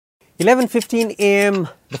11:15 a.m.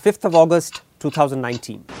 the 5th of August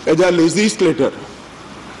 2019. As a legislator,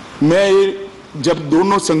 मैं जब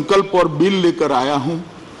दोनों संकल्प और बिल लेकर आया हूं,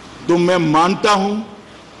 तो मैं मानता हूं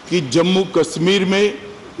कि जम्मू कश्मीर में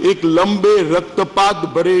एक लंबे रक्तपात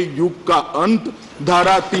भरे युग का अंत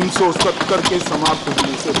धारा 370 के समाप्त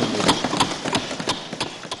होने से बनेगा।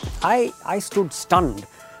 I stood stunned,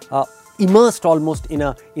 immersed almost in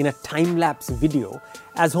a time-lapse video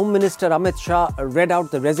as Home Minister Amit Shah read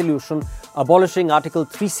out the resolution abolishing Article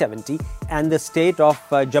 370 and the state of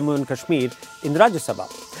Jammu and Kashmir in the Rajya Sabha.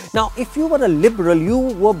 Now, if you were a liberal, you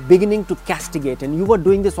were beginning to castigate, and you were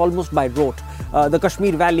doing this almost by rote. The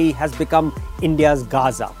Kashmir Valley has become India's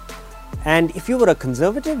Gaza. And if you were a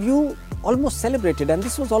conservative, you almost celebrated, and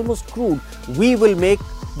this was almost crude. We will make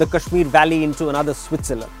the Kashmir Valley into another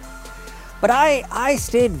Switzerland. But I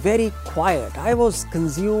stayed very quiet. I was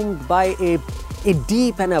consumed by a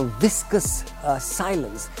deep and a viscous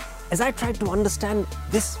silence as I tried to understand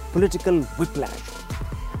this political whiplash.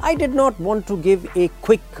 I did not want to give a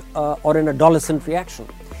quick or an adolescent reaction.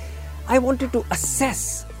 I wanted to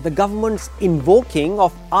assess the government's invoking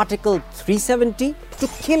of Article 370 to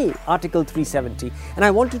kill Article 370. And I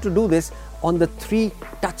wanted to do this on the three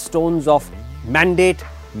touchstones of mandate,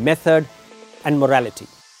 method, and morality.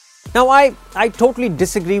 Now, I totally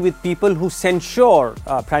disagree with people who censure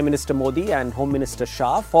Prime Minister Modi and Home Minister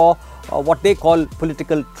Shah for what they call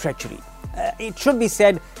political treachery. It should be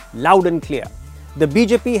said loud and clear. The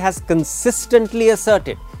BJP has consistently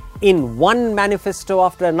asserted in one manifesto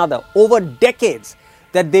after another over decades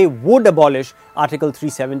that they would abolish Article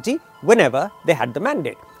 370 whenever they had the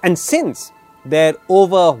mandate. And since their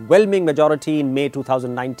overwhelming majority in May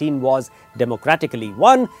 2019 was democratically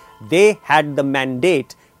won, they had the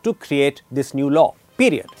mandate to create this new law,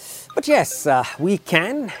 period. But yes, we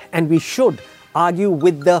can and we should argue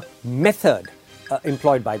with the method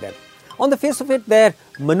employed by them. On the face of it, their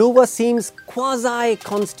maneuver seems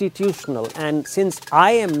quasi-constitutional, and since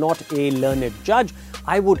I am not a learned judge,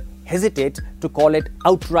 I would hesitate to call it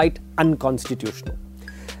outright unconstitutional.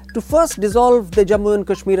 To first dissolve the Jammu and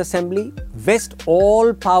Kashmir Assembly, vest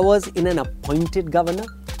all powers in an appointed governor,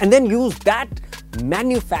 and then use that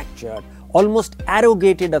manufactured, almost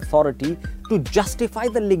arrogated authority to justify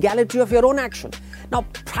the legality of your own action. Now,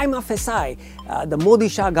 prima facie, the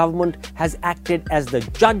Modi-Shah government has acted as the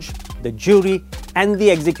judge, the jury, and the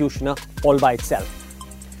executioner all by itself.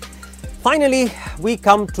 Finally, we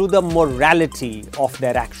come to the morality of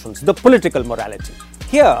their actions, the political morality.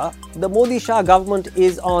 Here, the Modi-Shah government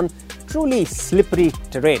is on truly slippery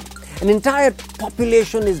terrain. An entire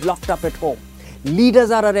population is locked up at home. Leaders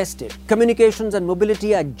are arrested, communications and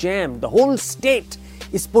mobility are jammed, the whole state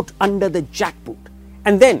is put under the jackboot.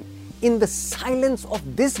 And then, in the silence of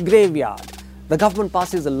this graveyard, the government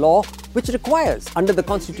passes a law which requires, under the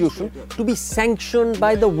constitution, to be sanctioned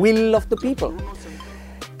by the will of the people.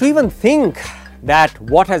 To even think that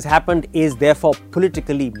what has happened is therefore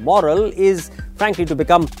politically moral is frankly to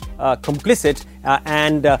become complicit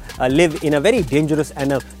and live in a very dangerous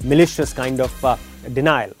and a malicious kind of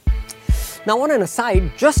denial. Now, on an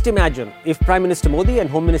aside, just imagine if Prime Minister Modi and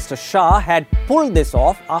Home Minister Shah had pulled this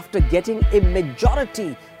off after getting a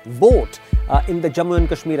majority vote in the Jammu and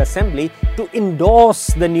Kashmir Assembly to endorse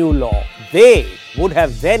the new law. They would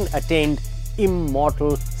have then attained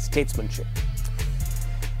immortal statesmanship.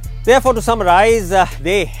 Therefore, to summarize,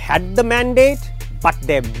 they had the mandate, but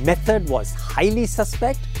their method was highly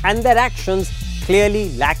suspect and their actions clearly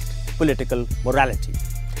lacked political morality.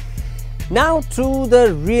 Now to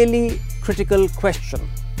the really critical question.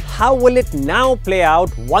 How will it now play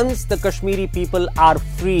out once the Kashmiri people are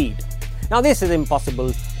freed? Now, this is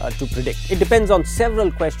impossible to predict. It depends on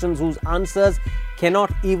several questions whose answers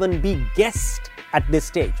cannot even be guessed at this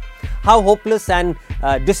stage. How hopeless and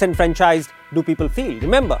disenfranchised do people feel?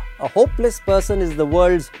 Remember, a hopeless person is the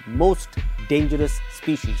world's most dangerous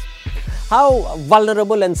species. How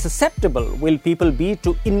vulnerable and susceptible will people be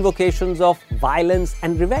to invocations of violence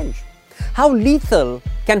and revenge? How lethal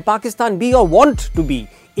can Pakistan be or want to be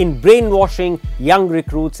in brainwashing young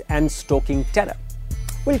recruits and stoking terror?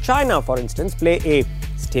 Will China, for instance, play a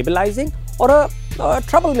stabilizing or a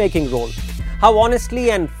troublemaking role? How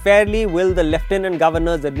honestly and fairly will the Lieutenant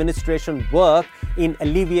Governor's administration work in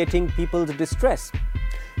alleviating people's distress?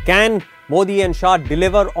 Can Modi and Shah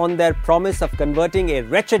deliver on their promise of converting a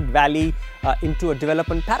wretched valley into a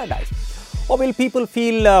development paradise? Or will people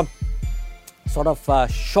feel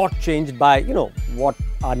shortchanged by, what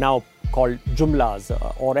are now called jumlas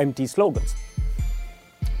or empty slogans?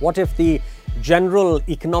 What if the general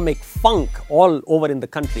economic funk all over in the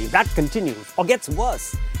country, that continues or gets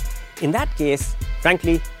worse? In that case,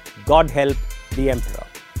 frankly, God help the emperor.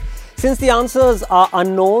 Since the answers are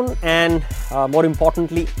unknown and more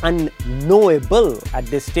importantly unknowable at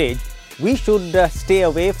this stage, we should stay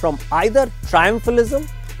away from either triumphalism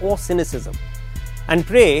or cynicism and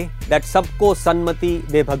pray that sabko sanmati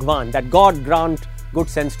de Bhagwan, that God grant good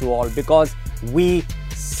sense to all, because we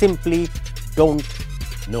simply don't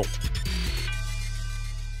know.